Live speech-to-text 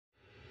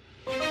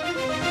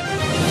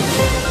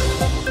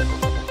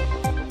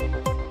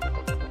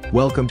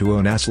Welcome to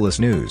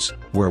Onasilus News,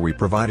 where we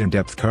provide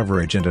in-depth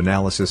coverage and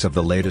analysis of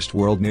the latest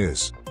world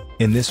news.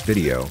 In this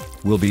video,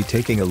 we'll be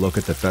taking a look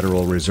at the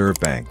Federal Reserve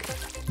Bank.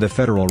 The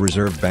Federal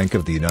Reserve Bank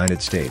of the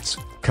United States,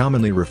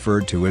 commonly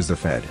referred to as the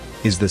Fed,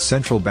 is the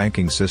central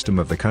banking system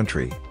of the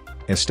country.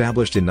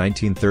 Established in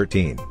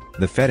 1913,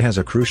 the Fed has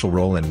a crucial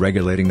role in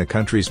regulating the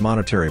country's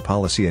monetary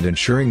policy and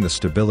ensuring the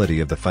stability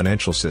of the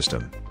financial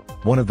system.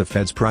 One of the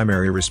Fed's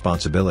primary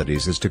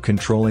responsibilities is to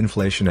control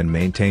inflation and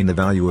maintain the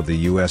value of the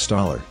US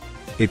dollar.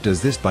 It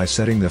does this by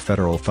setting the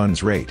federal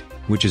funds rate,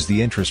 which is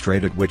the interest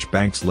rate at which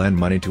banks lend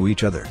money to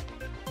each other.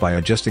 By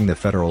adjusting the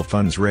federal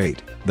funds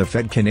rate, the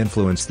Fed can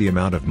influence the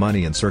amount of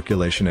money in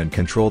circulation and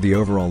control the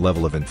overall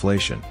level of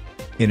inflation.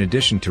 In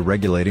addition to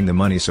regulating the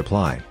money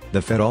supply,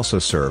 the Fed also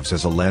serves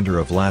as a lender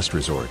of last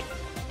resort.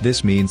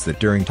 This means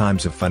that during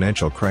times of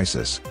financial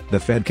crisis, the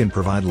Fed can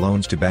provide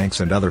loans to banks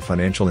and other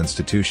financial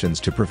institutions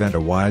to prevent a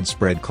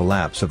widespread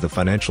collapse of the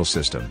financial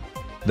system.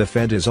 The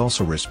Fed is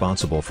also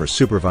responsible for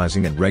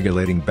supervising and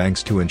regulating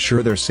banks to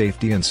ensure their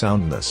safety and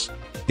soundness.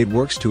 It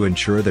works to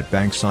ensure that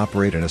banks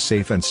operate in a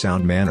safe and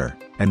sound manner,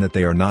 and that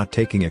they are not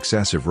taking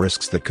excessive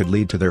risks that could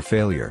lead to their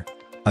failure.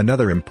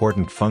 Another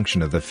important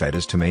function of the Fed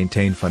is to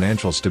maintain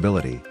financial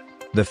stability.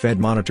 The Fed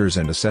monitors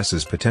and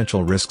assesses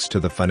potential risks to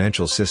the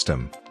financial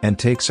system, and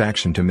takes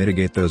action to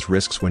mitigate those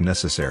risks when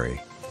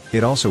necessary.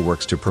 It also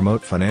works to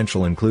promote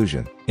financial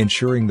inclusion,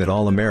 ensuring that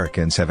all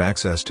Americans have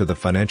access to the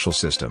financial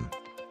system.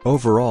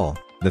 Overall,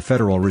 the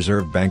Federal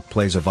Reserve Bank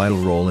plays a vital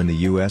role in the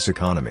U.S.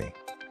 economy.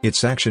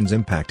 Its actions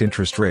impact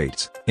interest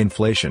rates,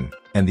 inflation,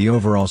 and the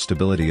overall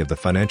stability of the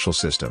financial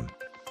system.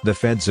 The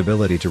Fed's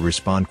ability to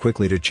respond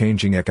quickly to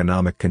changing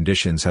economic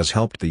conditions has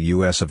helped the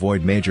U.S.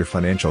 avoid major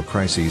financial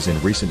crises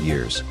in recent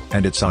years,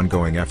 and its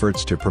ongoing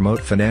efforts to promote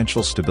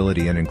financial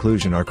stability and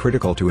inclusion are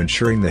critical to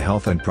ensuring the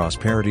health and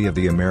prosperity of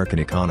the American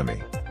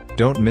economy.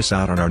 Don't miss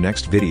out on our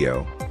next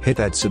video. Hit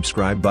that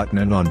subscribe button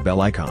and on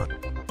bell icon.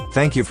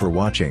 Thank you for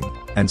watching,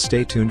 and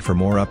stay tuned for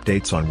more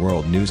updates on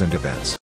world news and events.